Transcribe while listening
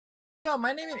Yo,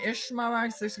 my name is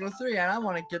Ishmael603, and I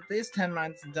want to get these 10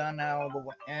 minutes done out of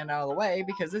the way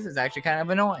because this is actually kind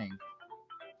of annoying.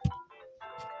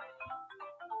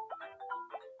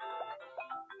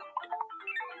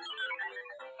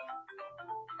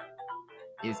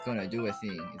 It's gonna do a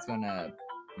thing. It's gonna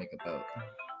make a boat.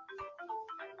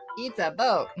 It's a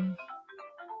boat.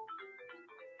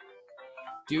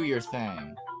 Do your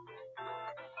thing.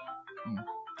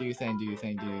 Do your thing. Do your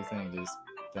thing. Do your thing. This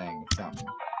thing. Something.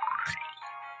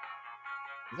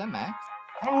 Is that Max?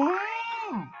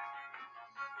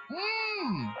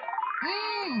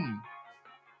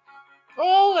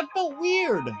 Oh, that felt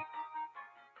weird.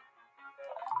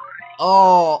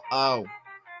 Oh.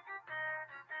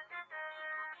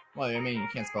 Well, I mean, you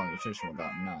can't spell nutrition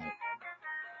without nut.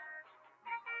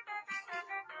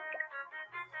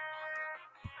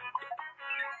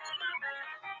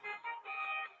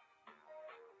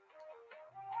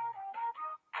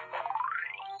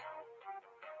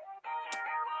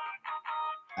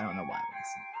 I don't know why I was.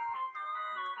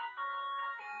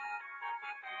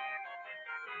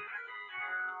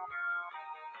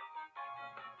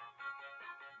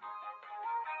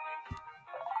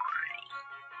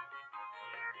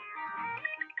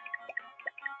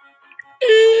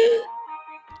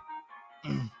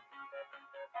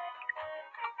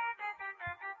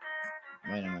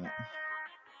 Wait a minute.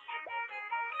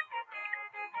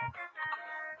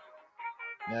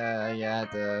 Yeah,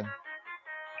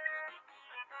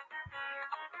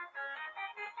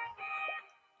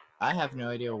 I have no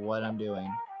idea what I'm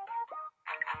doing.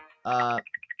 I'm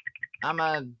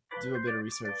gonna do a bit of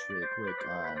research really quick.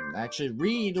 Actually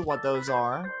read what those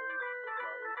are.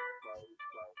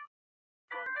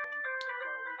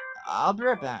 I'll be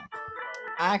right back.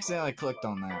 I accidentally clicked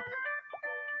on that.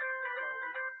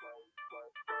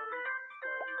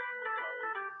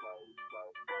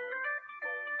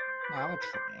 No, I'm gonna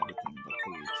try everything but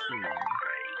the two.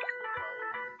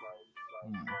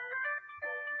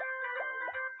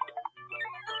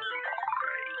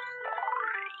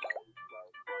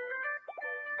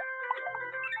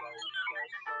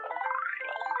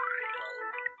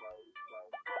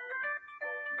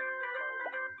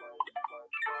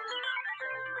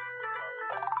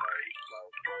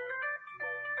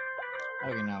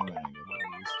 Okay, now I'm gonna get what I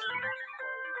used to.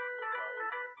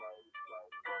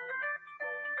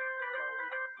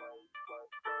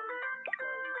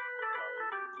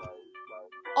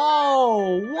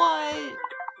 Oh, what?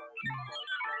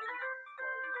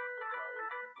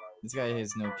 This guy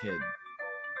has no kid.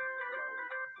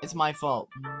 It's my fault.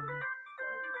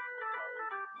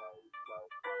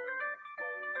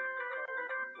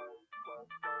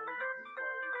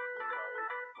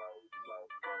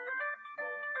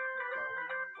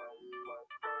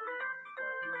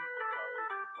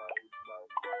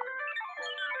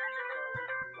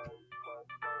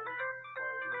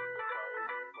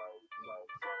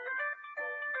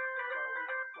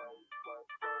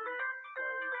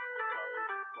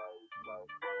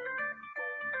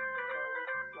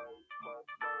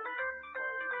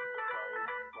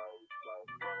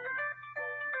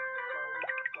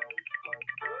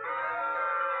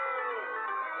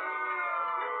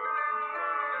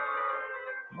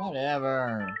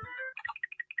 Whatever.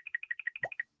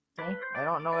 Okay, I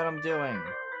don't know what I'm doing.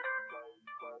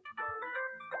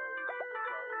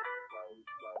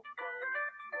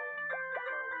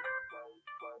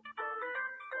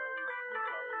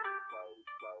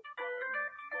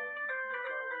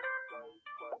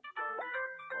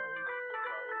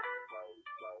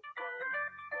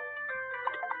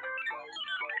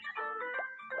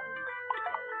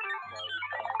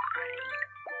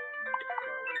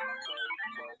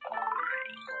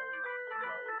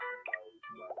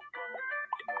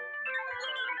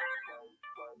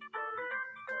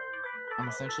 I'm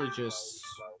essentially just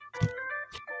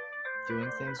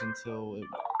doing things until it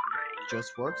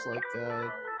just works, like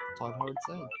Todd Howard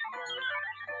said.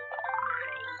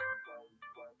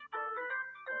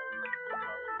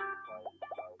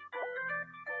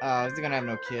 He's gonna have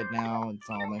no kid now. It's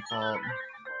all my fault.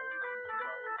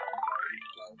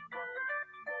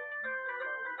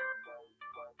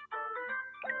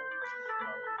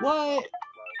 What?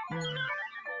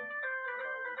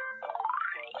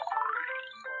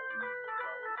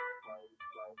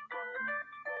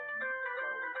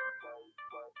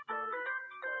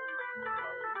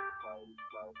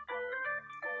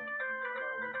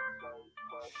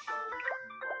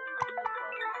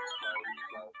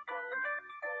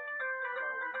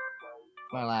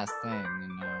 My last thing, you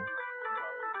know.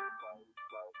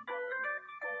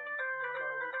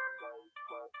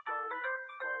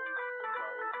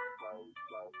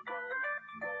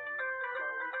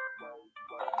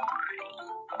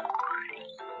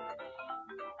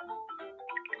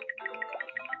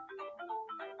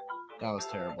 That was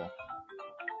terrible.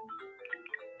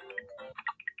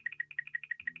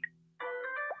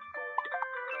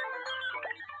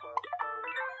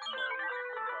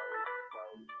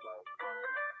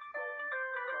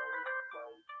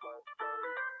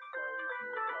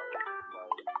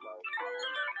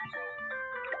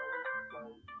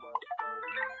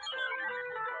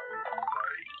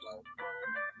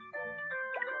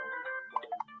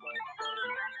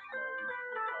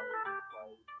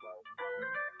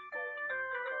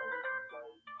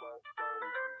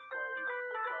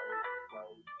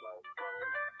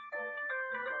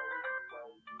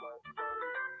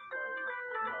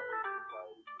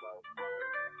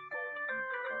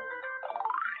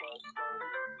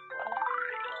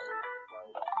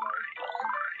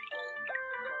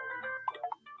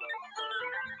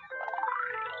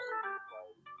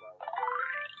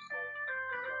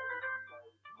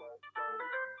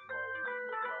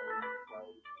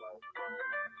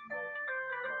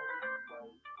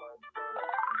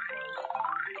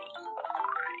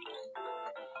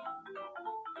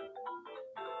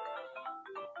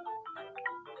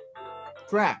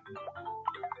 Crap.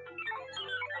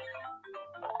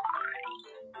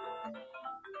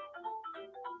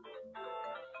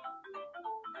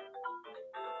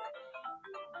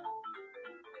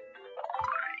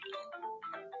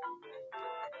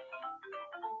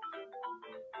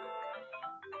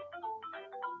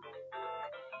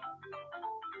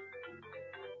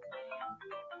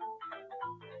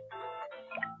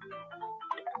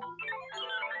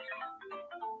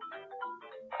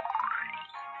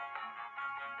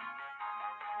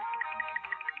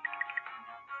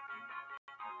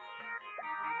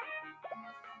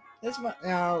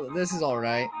 This is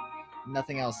alright.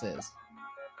 Nothing else is.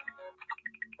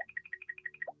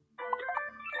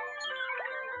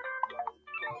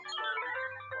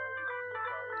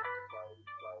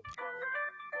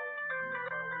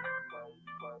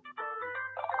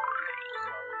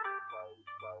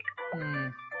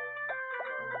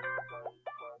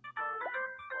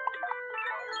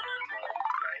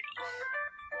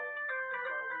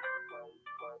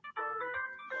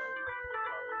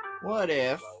 What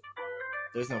if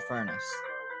there's no furnace?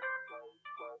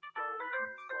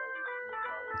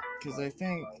 Because I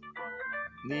think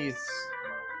these...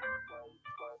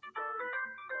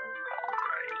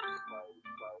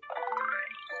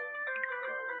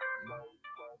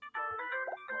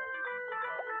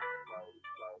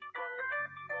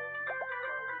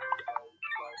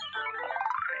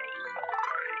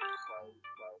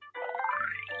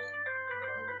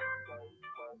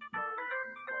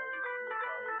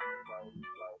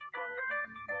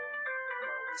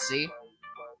 See?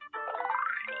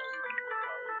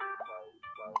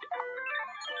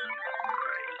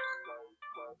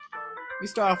 We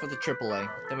start off with a AAA,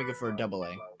 then we go for a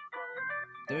AA.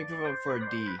 Then we go for a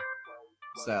D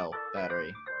cell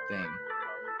battery thing.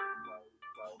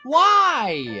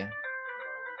 Why?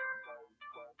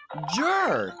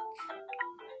 Jerk!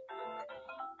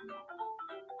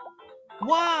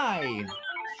 Why?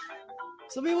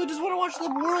 Some people just want to watch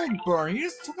the world burn. You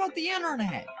just took out the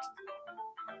internet.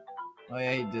 Oh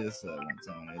yeah, he did this one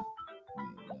time and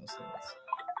it made no sense.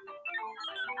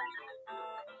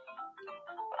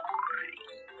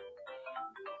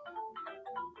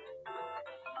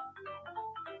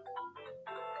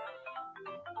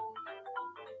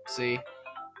 See?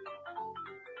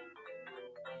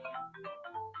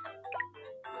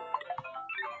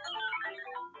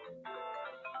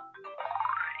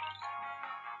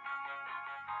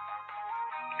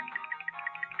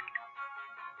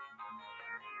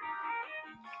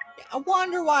 I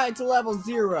wonder why it's a level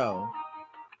 0.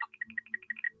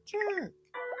 Sure.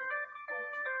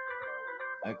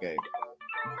 Okay.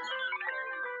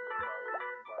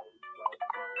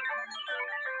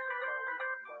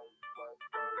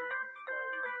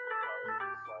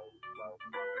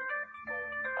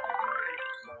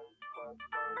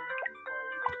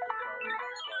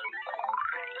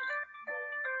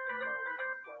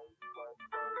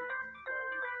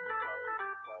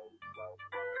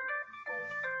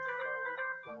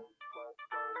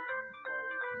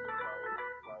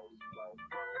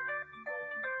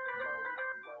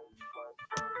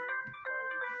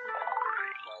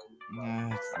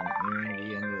 Nah, it's nearing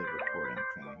the end of the recording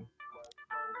thing.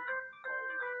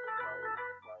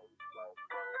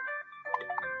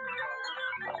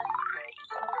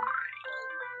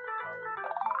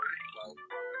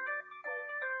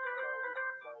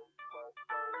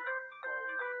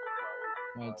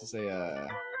 I have to say,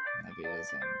 Auf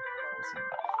Wiedersehen.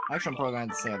 Actually, I'm probably going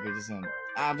to say Auf Wiedersehen.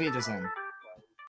 Auf Wiedersehen.